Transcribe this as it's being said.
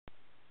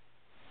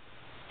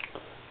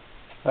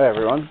Hi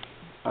everyone,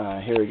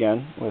 here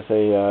again with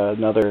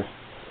another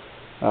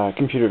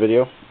computer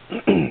video.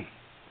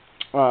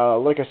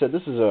 Like I said,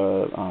 this is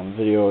a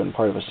video and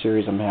part of a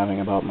series I'm having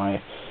about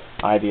my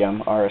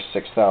IBM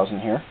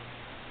RS6000 here.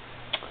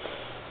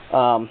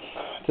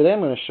 Today I'm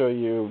going to show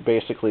you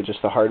basically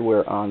just the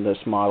hardware on this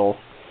model.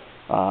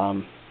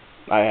 I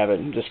have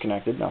it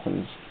disconnected,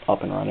 nothing's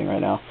up and running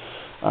right now.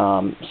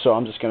 So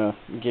I'm just going to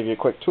give you a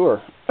quick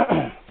tour.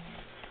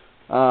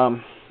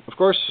 Of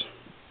course,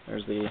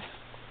 there's the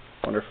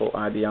wonderful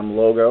IBM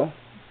logo.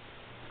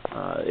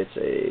 It's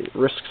a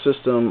RISC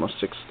system of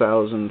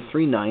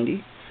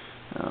 6390.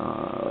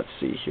 Let's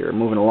see here,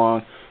 moving along.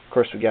 Of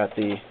course, we got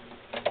the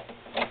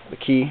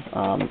key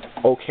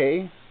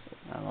OK.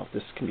 I don't know if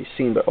this can be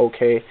seen, but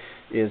OK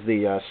is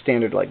the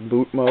standard like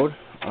boot mode.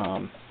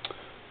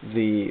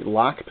 The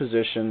lock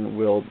position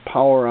will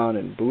power on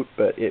and boot,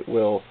 but it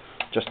will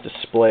just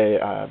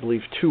display, I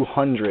believe,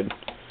 200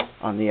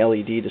 on the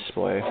LED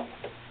display.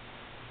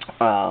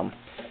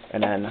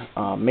 And then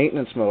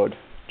maintenance mode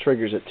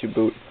triggers it to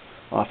boot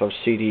off of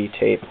CD,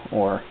 tape,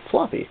 or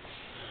floppy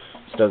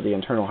instead of the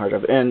internal hard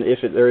drive. And if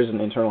there is an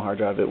internal hard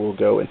drive, it will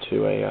go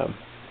into a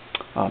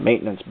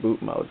maintenance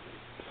boot mode.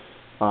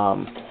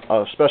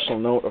 A special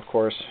note, of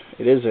course,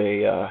 it is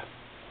a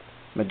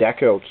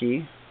Medeco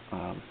key.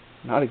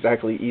 Not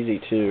exactly easy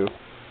to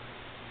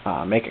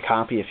make a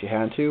copy if you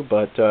had to,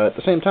 but at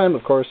the same time,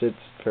 of course, it's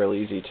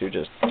fairly easy to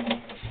just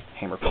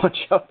hammer punch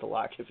out the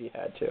lock if you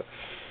had to.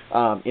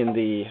 In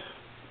the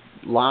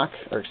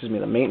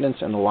the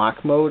maintenance and the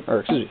lock mode,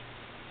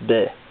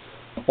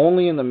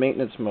 only in the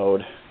maintenance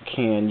mode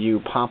can you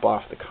pop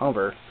off the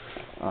cover.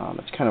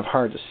 It's kind of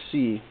hard to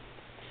see,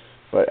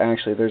 but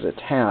actually there's a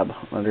tab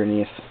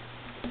underneath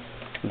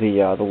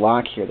the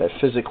lock here that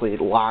physically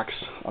locks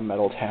a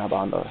metal tab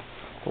on the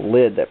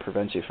lid that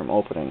prevents you from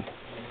opening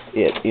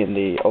it in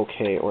the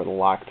OK or the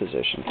lock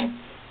position.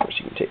 Of course,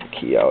 you can take the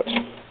key out.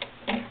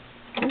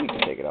 You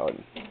can take it out.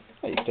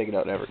 You can take it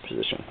out in every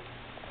position.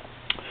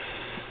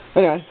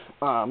 Anyway,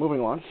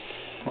 moving along.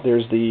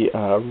 There's the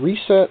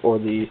reset or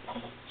the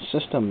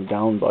system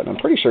down button. I'm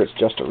pretty sure it's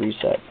just a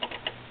reset.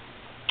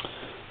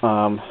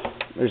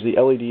 There's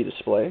the LED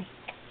display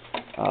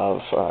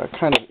of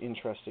kind of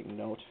interesting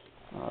note.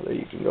 There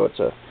you can go. It's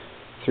a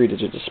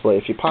 3-digit display.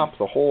 If you pop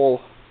the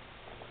whole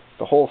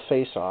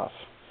face off,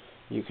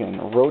 you can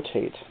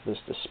rotate this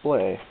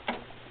display,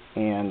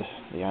 and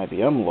the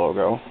IBM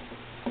logo,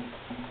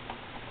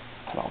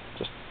 well,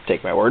 just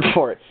take my word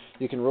for it,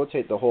 you can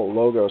rotate the whole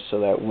logo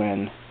so that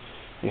when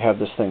you have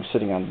this thing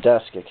sitting on the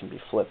desk, it can be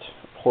flipped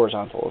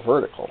horizontal or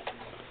vertical.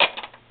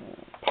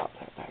 Pop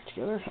that back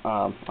together.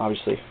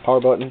 Obviously,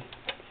 power button,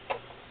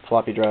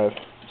 floppy drive,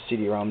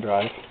 CD-ROM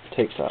drive.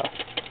 Takes a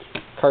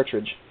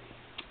cartridge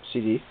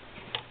CD.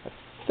 I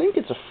think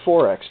it's a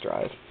 4X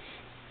drive.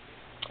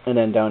 And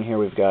then down here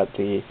we've got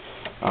the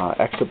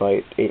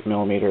exabyte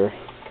 8mm.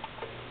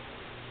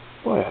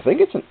 Boy, I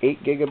think it's an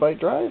 8 GB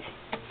drive.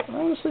 I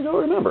honestly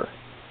don't remember.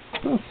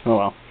 Oh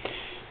well.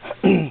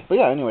 But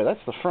yeah, anyway, that's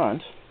the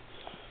front.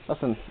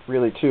 Nothing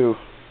really too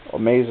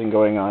amazing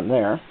going on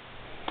there.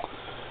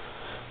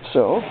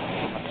 So,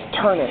 let's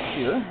turn it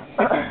here.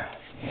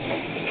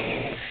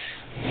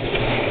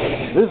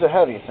 This is a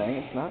heavy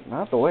thing. It's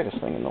not the lightest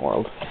thing in the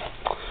world.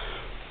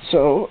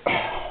 So,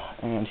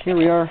 and here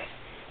we are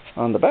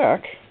on the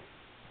back.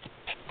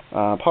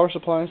 Power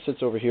supply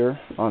sits over here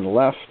on the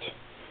left.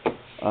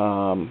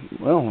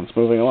 Well, it's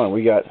moving along.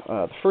 We got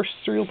the first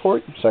serial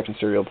port, second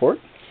serial port,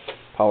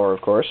 power,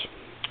 of course.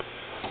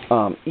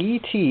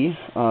 ET,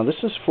 this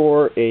is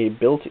for a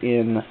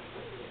built-in,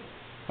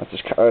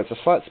 it's a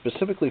slot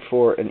specifically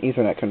for an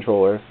Ethernet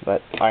controller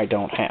that I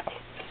don't have.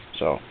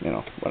 So, you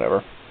know,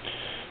 whatever.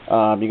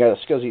 You got a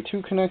SKZ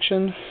 2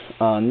 connection.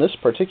 On this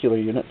particular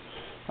unit,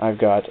 I've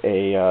got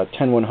a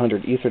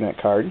 10100 Ethernet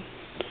card.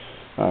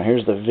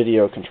 Here's the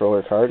video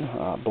controller card,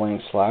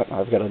 blank slot.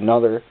 I've got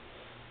another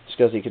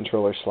SKZ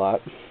controller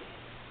slot.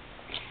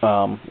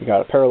 We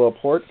got a parallel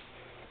port.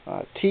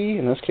 T,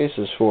 in this case,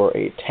 is for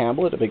a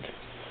tablet, a big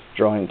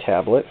drawing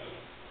tablet,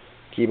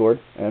 keyboard,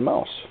 and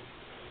mouse.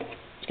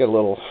 It's got a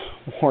little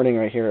warning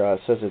right here.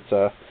 It says it's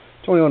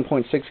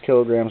 21.6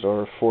 kilograms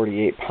or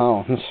 48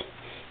 pounds.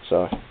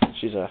 So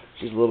she's a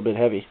little bit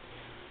heavy.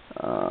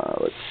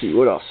 Let's see,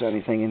 what else?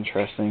 Anything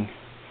interesting?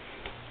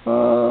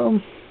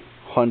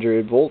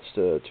 100 volts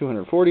to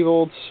 240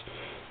 volts,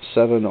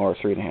 7 or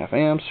 3.5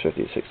 amps,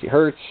 50 to 60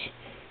 hertz,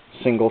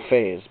 single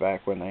phase,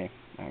 back when they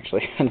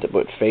actually had to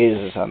put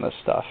phases on this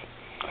stuff.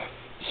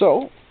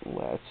 So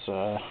let's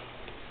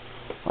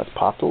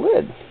pop the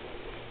lid.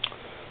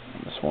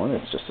 On this one,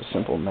 it's just a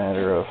simple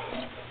matter of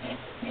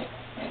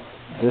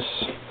this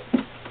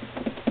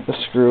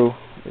screw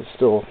is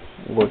still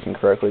working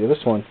correctly.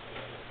 This one,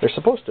 they're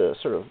supposed to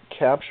sort of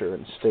capture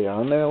and stay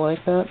on there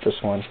like that. This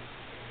one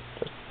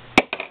just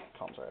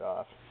comes right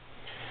off.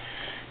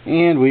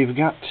 And we've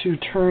got to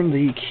turn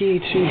the key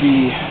to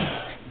the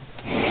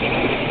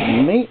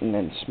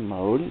maintenance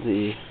mode,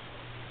 the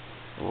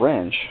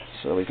wrench,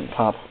 so we can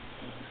pop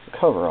the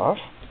cover off.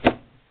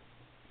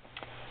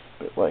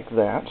 it like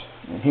that.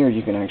 And here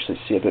you can actually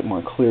see a bit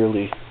more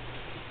clearly,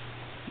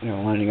 you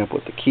know, lining up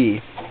with the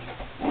key,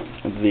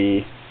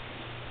 the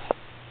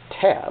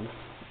tab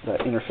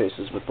that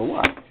interfaces with the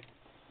lock.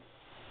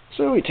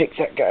 So we take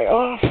that guy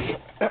off,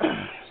 set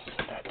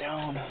that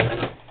down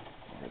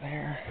over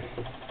there,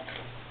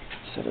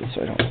 set it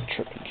so I don't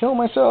trip and kill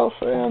myself,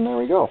 and there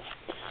we go.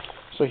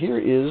 So here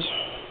is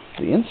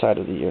the inside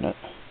of the unit.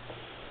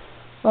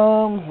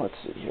 Let's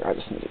see here, I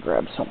just need to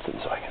grab something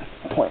so I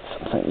can point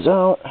some things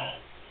out.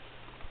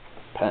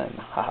 Pen,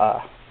 haha.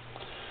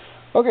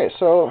 Okay,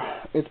 so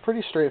it's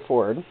pretty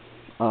straightforward.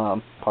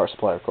 Power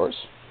supply, of course.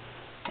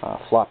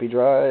 Floppy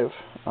drive.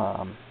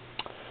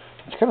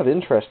 It's kind of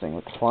interesting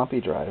with the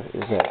floppy drive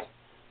is that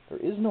there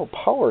is no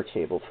power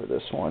cable for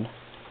this one.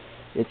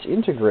 It's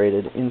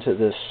integrated into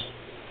this,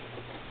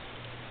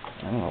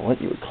 I don't know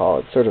what you would call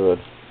it, sort of a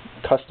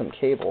custom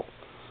cable.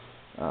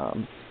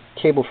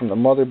 Cable from the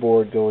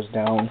motherboard goes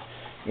down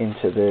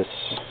into this,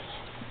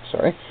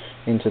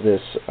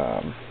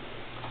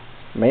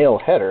 male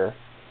header,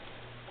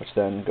 which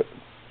then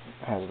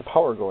has the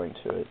power going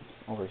to it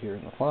over here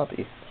in the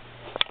floppy.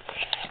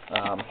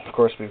 Of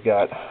course, we've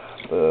got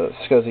the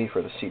SKZ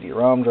for the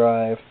CD-ROM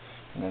drive,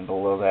 and then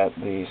below that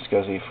the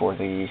SKZ for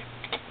the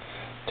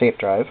tape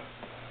drive.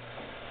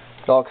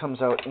 It all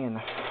comes out in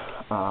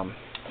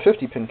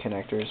 50-pin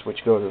connectors,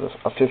 which go to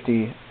a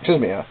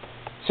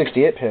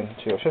 68-pin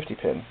to a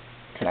 50-pin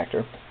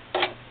connector.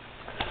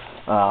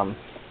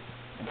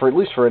 For at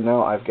least for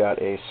now, I've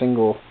got a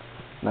single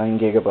 9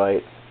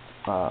 GB,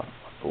 I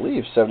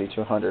believe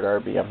 7200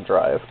 RBM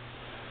drive.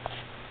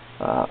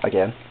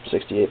 Again,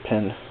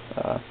 68-pin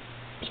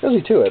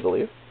SKZ 2, I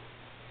believe.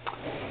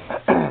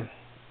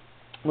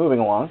 Moving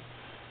along.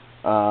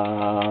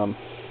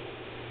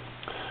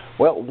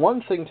 Well,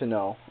 one thing to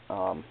know,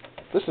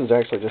 this is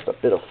actually just a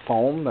bit of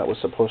foam that was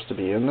supposed to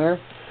be in there.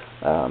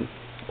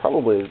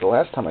 Probably the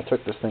last time I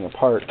took this thing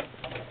apart,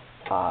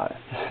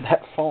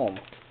 that foam,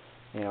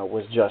 you know,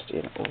 was just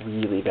in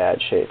really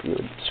bad shape. You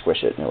would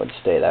squish it and it would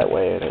stay that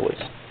way, and it was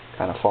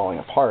kind of falling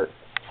apart.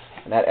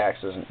 And that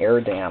acts as an air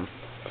dam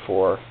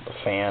for the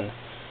fan.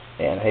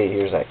 And hey,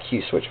 here's that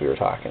key switch we were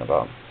talking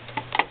about.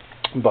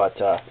 But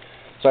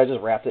so I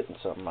just wrapped it in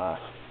some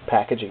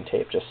packaging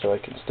tape just so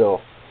it can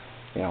still,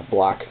 you know,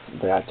 block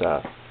that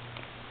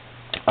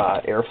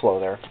airflow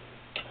there.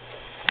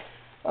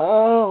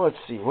 Let's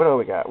see, what do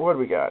we got?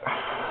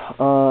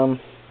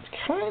 It's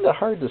kind of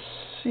hard to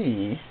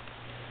see,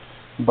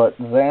 but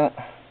that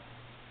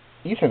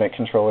Ethernet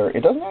controller,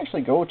 it doesn't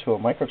actually go to a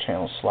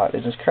microchannel slot.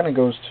 It just kind of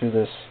goes to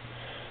this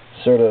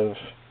sort of,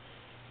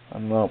 I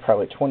don't know,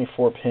 probably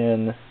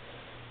 24-pin,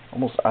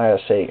 almost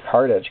ISA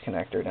hard edge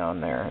connector down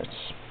there.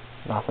 It's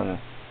nothing,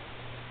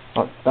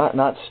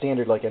 not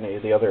standard like any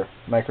of the other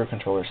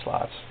microcontroller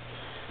slots.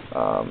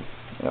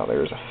 You know,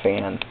 there's a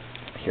fan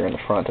here in the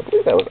front. I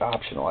believe that was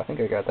optional. I think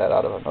I got that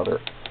out of another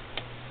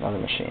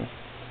machine.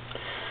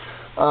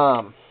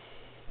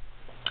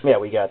 Yeah,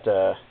 we got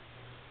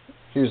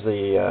here's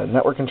the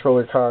network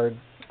controller card.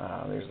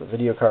 There's the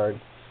video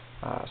card,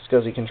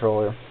 SKZ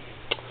controller.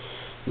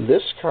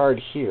 This card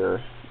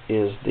here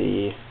is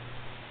the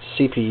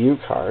CPU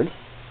card.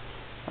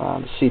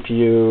 The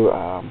CPU,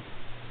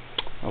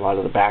 a lot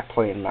of the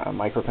backplane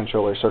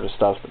microcontroller sort of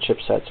stuff, the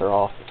chipsets are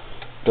all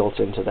built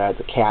into that.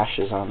 The cache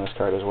is on this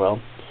card as well.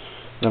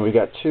 And then we've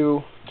got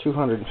two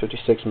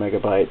 256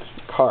 megabyte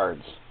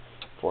cards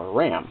for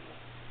RAM.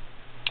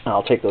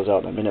 I'll take those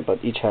out in a minute,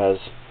 but each has,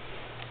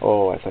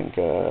 I think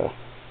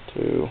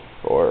 2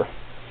 or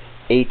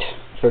 8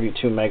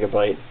 32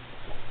 megabyte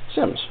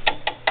SIMs,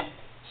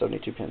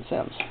 72 pin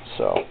SIMs.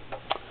 So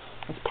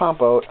let's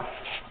pop out,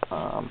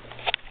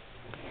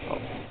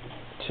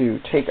 to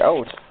take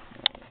out,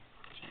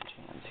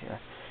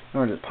 in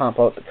order to pop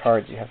out the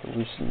cards, you have to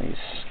loosen these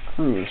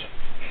screws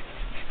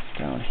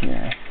down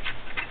here.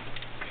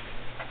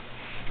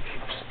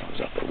 Loosen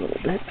those up a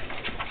little bit.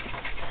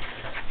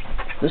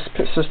 This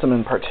system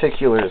in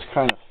particular is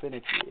kind of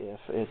finicky. If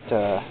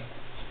it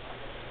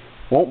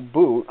won't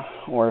boot,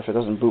 or if it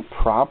doesn't boot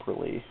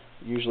properly,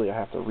 usually I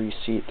have to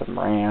reseat the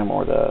RAM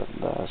or the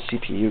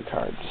CPU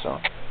card. So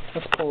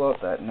let's pull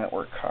out that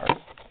network card,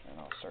 and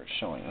I'll start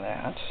showing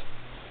that.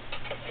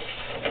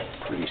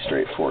 Pretty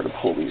straightforward to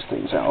pull these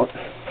things out.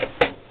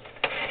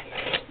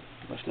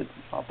 Lift it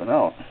up and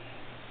out.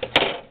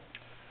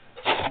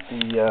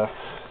 The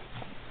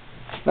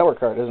network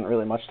card isn't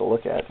really much to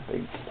look at.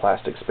 Big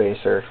plastic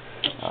spacer,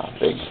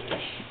 big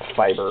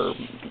fiber,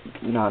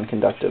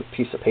 non-conductive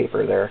piece of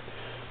paper there,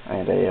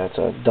 and it's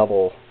a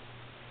double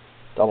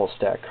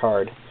stack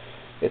card.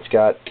 It's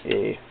got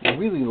a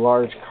really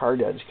large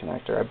card edge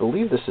connector. I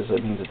believe this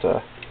means it's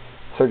a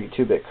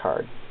 32-bit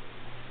card.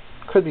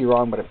 Could be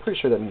wrong, but I'm pretty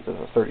sure that means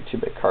it's a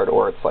 32-bit card,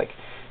 or it's like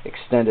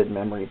extended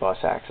memory bus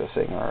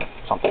accessing or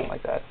something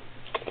like that.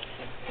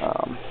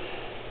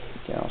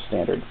 You know,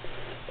 standard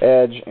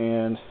edge,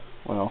 and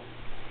well,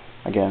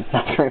 again,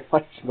 not very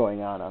much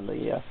going on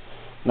the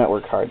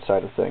network card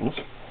side of things.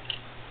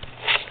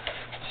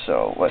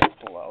 So let's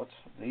pull out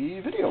the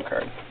video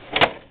card.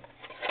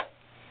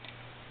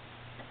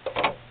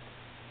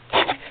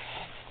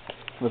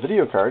 the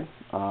video card,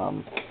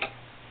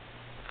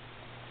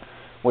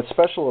 what's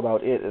special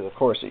about it is, of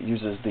course, it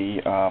uses the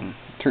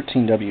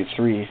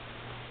 13W3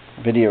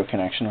 video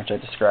connection, which I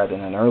described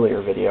in an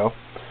earlier video.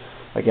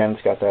 Again,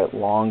 it's got that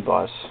long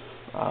bus.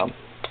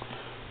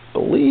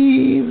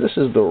 Believe this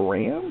is the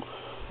RAM.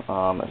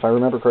 If I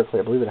remember correctly,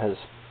 I believe it has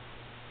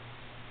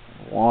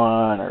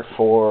 1 or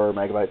 4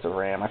 megabytes of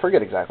RAM. I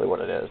forget exactly what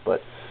it is,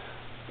 but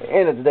at the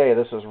end of the day,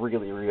 this was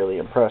really, really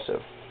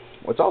impressive.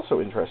 What's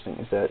also interesting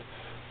is that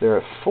there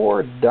are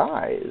 4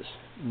 dies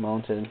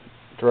mounted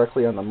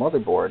directly on the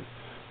motherboard,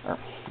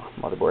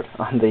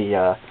 on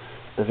the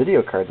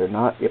video card. They're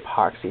not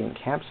epoxy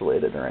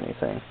encapsulated or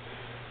anything.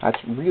 That's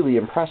really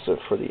impressive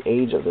for the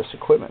age of this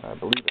equipment. I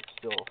believe it's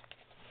still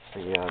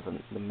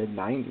the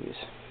mid-90s.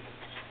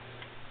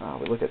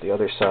 We look at the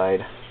other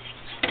side.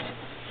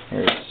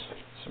 Here's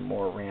some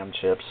more RAM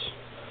chips.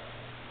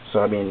 So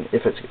I mean,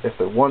 if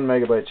they're 1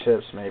 megabyte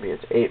chips, maybe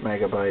it's 8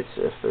 megabytes.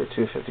 If they're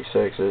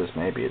 256s,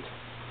 maybe it's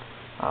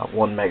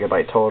 1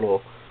 megabyte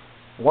total.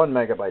 1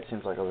 megabyte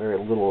seems like a very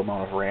little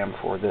amount of RAM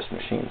for this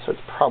machine, so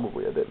it's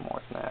probably a bit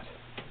more than that.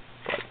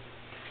 But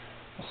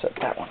I'll set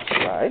that one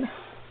aside.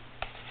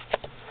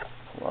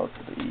 Pull out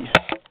the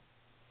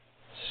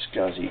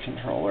SKZ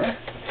Controller.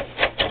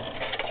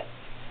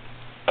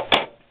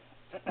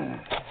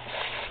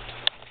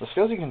 The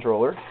SKZ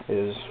Controller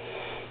is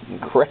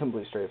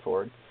incredibly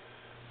straightforward.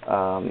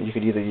 You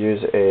could either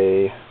use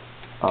a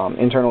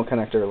internal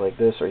connector like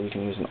this, or you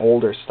can use an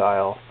older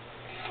style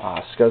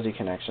SKZ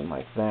connection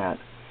like that.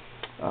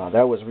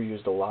 That was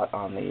reused a lot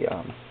on the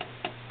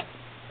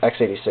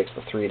x86,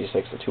 the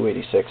 386, the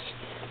 286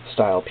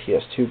 style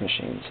PS2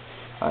 machines.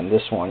 And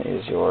this one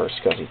is your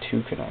SKZ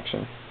 2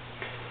 connection.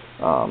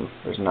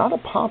 There's not a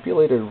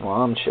populated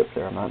ROM chip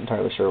there. I'm not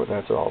entirely sure what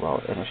that's all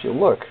about. And if you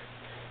look,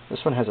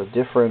 this one has a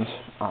different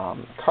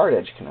card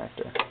edge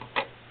connector.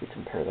 If you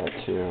compare that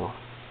to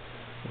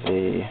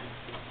the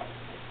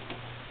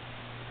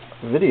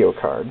video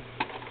card,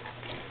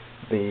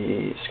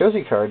 the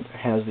SKZ card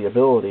has the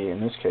ability, in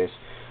this case,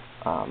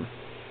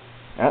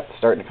 that's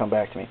starting to come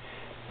back to me.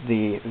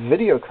 The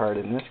video card,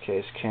 in this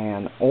case,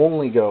 can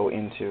only go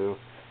into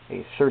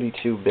a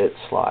 32-bit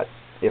slot,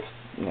 if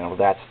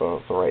that's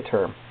the right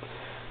term.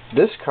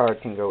 This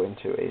card can go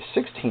into a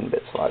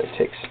 16-bit slot. It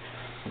takes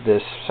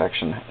this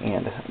section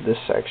and this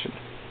section,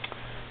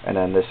 and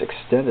then this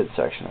extended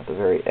section at the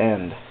very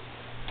end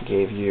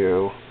gave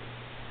you,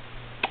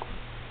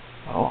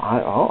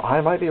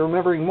 I might be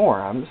remembering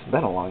more. It's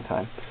been a long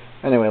time.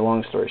 Anyway,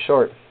 long story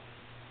short,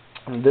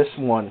 this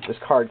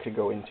card could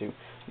go into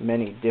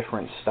many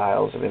different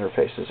styles of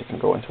interfaces. It can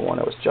go into one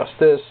that was just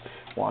this,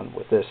 one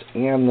with this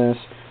and this,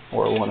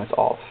 or one that's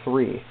all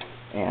 3.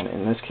 And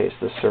in this case,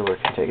 this server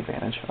can take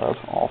advantage of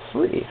all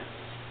 3. So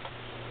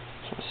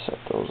we'll set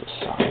those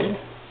aside.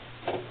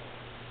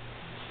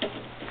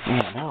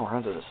 And now we're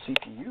onto the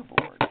CPU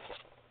board,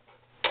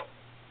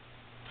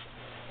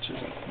 which is a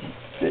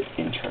bit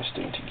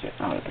interesting to get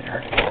out of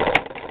there.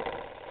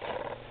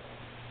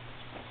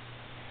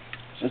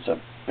 So it's a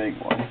big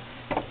one.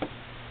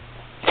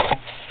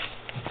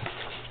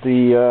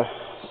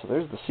 So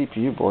there's the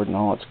CPU board in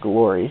all its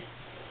glory.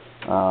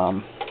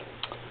 A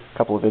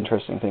couple of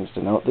interesting things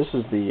to note. This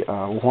is the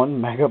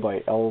 1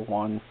 megabyte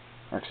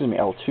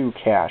L2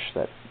 cache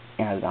that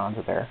added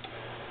onto there.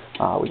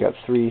 We got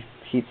 3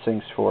 heat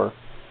sinks for, I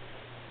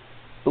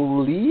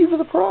believe,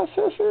 the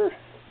processor.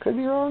 Could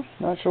be wrong,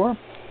 not sure.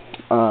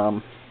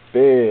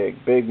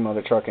 Big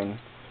mother trucking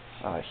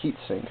heat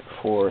sink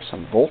for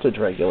some voltage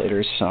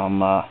regulators. Some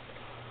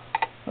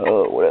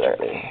what are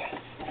they?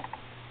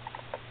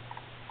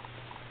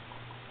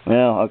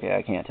 Well, okay,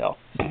 I can't tell.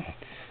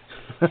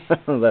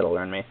 That'll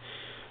learn me.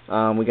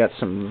 We got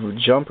some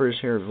jumpers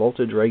here,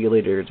 voltage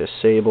regulator,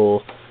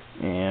 disable,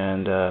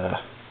 and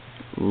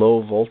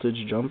low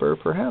voltage jumper,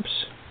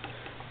 perhaps?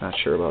 Not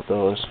sure about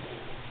those.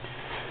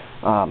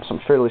 Some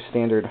fairly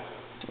standard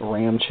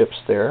RAM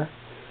chips there.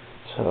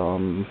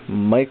 Some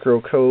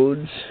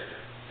microcodes.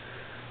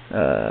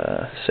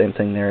 Same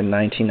thing there,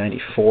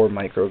 1994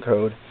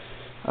 microcode.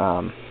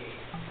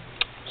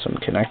 Some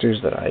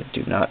connectors that I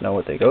do not know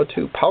what they go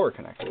to. Power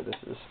connector.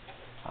 This is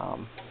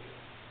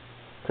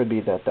could be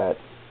that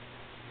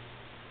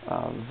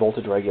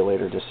voltage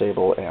regulator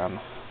disable and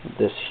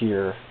this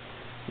here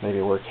maybe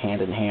work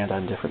hand in hand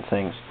on different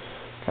things.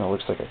 Kind of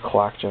looks like a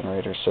clock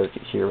generator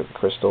circuit here with the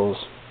crystals.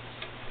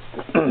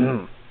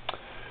 Yeah,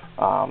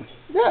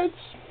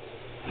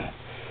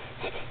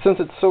 since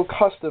it's so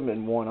custom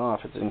and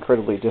one-off, it's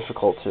incredibly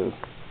difficult to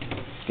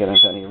get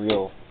into any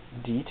real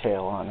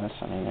detail on this.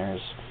 I mean,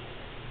 there's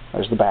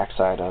the back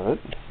side of it.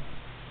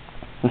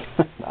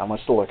 Not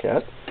much to look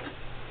at.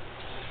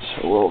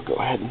 So we'll go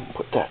ahead and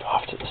put that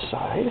off to the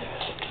side.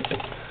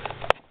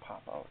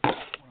 Pop out one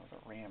of the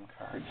RAM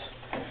cards.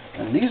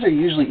 And these are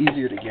usually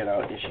easier to get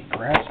out if you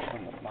grasp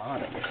from the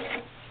bottom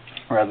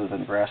rather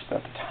than grasp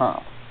at the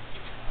top.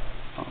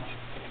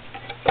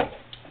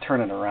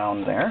 Turn it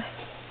around there.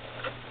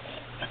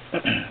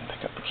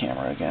 Pick up the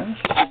camera again.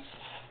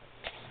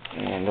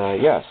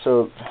 And yeah,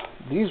 so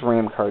these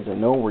RAM cards I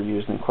know were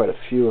used in quite a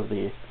few of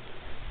the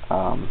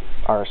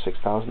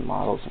RS6000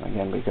 models. And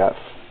again, we've got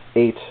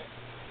 8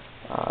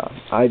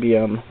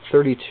 IBM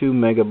 32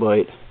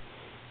 megabyte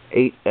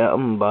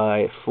 8M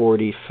by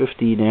 40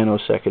 50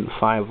 nanosecond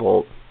 5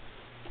 volt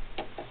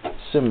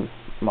SIM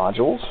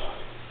modules,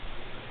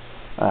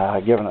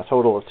 giving a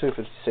total of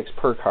 256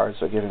 per card,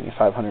 so giving me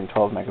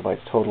 512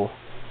 megabytes total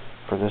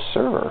for this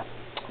server.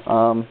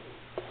 So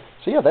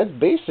yeah, that's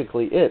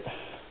basically it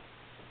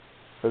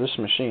for this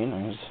machine.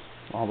 There's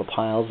all the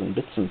piles and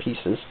bits and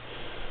pieces.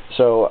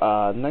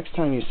 So next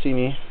time you see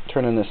me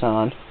turning this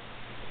on,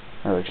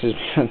 or excuse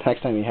me,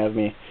 next time you have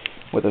me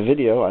with a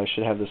video, I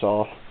should have this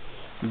all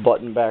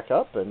buttoned back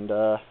up and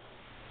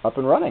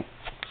running.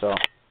 So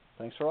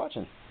thanks for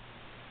watching.